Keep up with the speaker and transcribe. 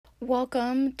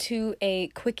Welcome to a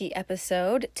quickie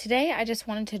episode. Today I just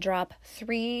wanted to drop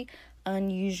 3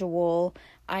 unusual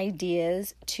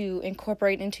ideas to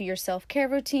incorporate into your self-care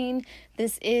routine.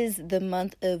 This is the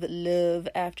month of love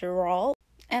after all,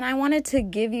 and I wanted to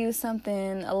give you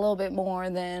something a little bit more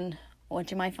than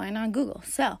what you might find on Google.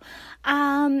 So,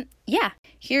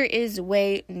 here is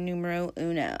way numero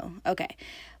uno. Okay,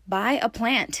 buy a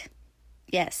plant.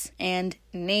 Yes, and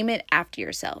name it after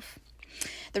yourself.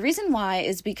 The reason why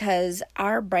is because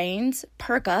our brains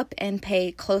perk up and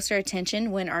pay closer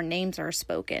attention when our names are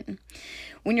spoken.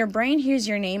 When your brain hears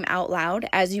your name out loud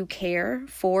as you care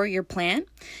for your plant,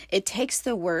 it takes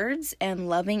the words and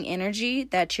loving energy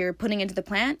that you're putting into the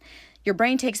plant. Your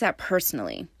brain takes that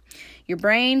personally. Your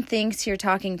brain thinks you're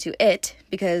talking to it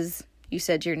because you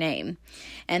said your name,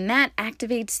 and that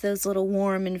activates those little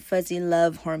warm and fuzzy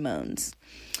love hormones.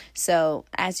 So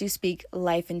as you speak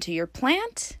life into your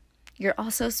plant, you're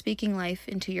also speaking life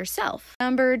into yourself.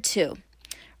 Number 2,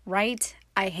 write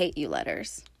I hate you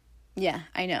letters. Yeah,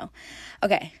 I know.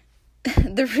 Okay.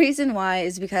 The reason why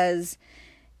is because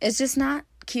it's just not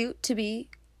cute to be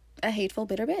a hateful,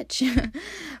 bitter bitch.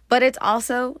 But it's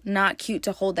also not cute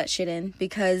to hold that shit in,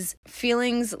 because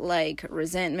feelings like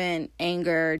resentment,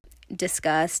 anger,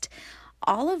 disgust,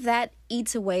 all of that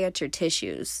eats away at your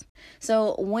tissues.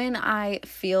 So when I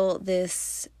feel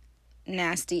this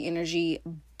nasty energy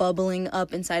bubbling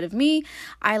up inside of me,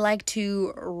 I like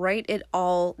to write it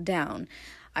all down.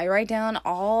 I write down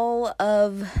all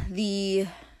of the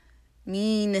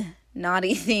mean,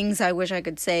 naughty things I wish I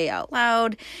could say out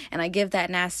loud, and I give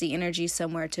that nasty energy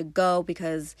somewhere to go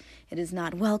because it is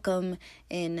not welcome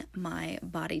in my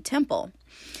body temple.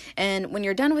 And when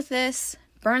you're done with this,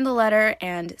 burn the letter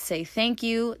and say thank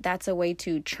you. That's a way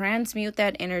to transmute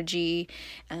that energy.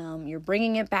 You're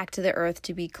bringing it back to the earth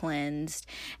to be cleansed.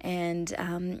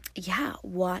 And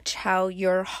watch how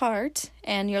your heart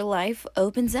and your life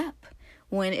opens up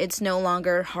when it's no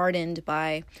longer hardened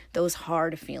by those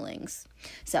hard feelings.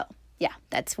 So,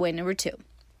 that's way number 2.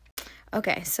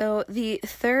 Okay, so the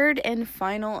third and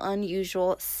final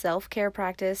unusual self-care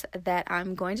practice that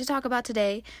I'm going to talk about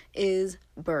today is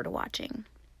bird watching.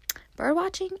 Bird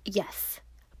watching? Yes,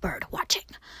 bird watching.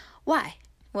 Why?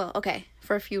 Well, okay,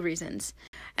 for a few reasons.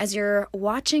 As you're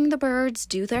watching the birds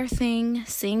do their thing,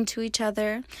 sing to each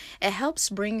other, it helps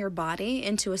bring your body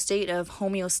into a state of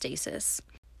homeostasis.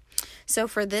 So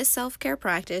for this self-care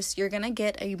practice, you're going to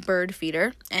get a bird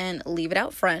feeder and leave it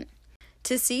out front.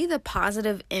 To see the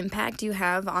positive impact you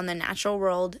have on the natural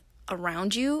world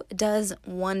around you does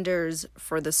wonders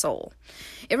for the soul.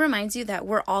 It reminds you that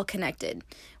we're all connected.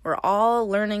 We're all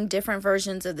learning different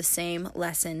versions of the same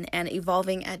lesson and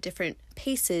evolving at different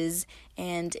paces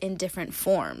and in different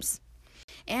forms.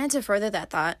 And to further that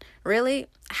thought, really,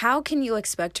 how can you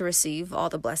expect to receive all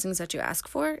the blessings that you ask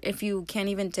for if you can't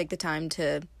even take the time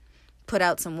to put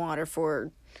out some water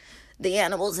for the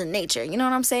animals in nature? You know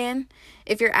what I'm saying?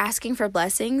 If you're asking for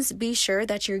blessings, be sure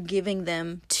that you're giving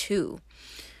them too.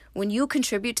 When you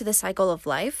contribute to the cycle of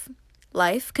life,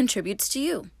 life contributes to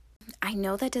you. I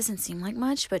know that doesn't seem like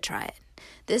much, but try it.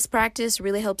 This practice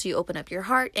really helps you open up your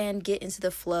heart and get into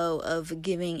the flow of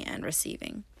giving and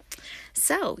receiving.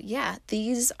 So,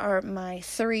 these are my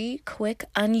 3 quick,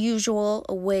 unusual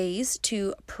ways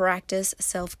to practice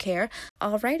self-care.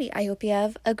 Alrighty, I hope you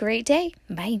have a great day.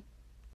 Bye.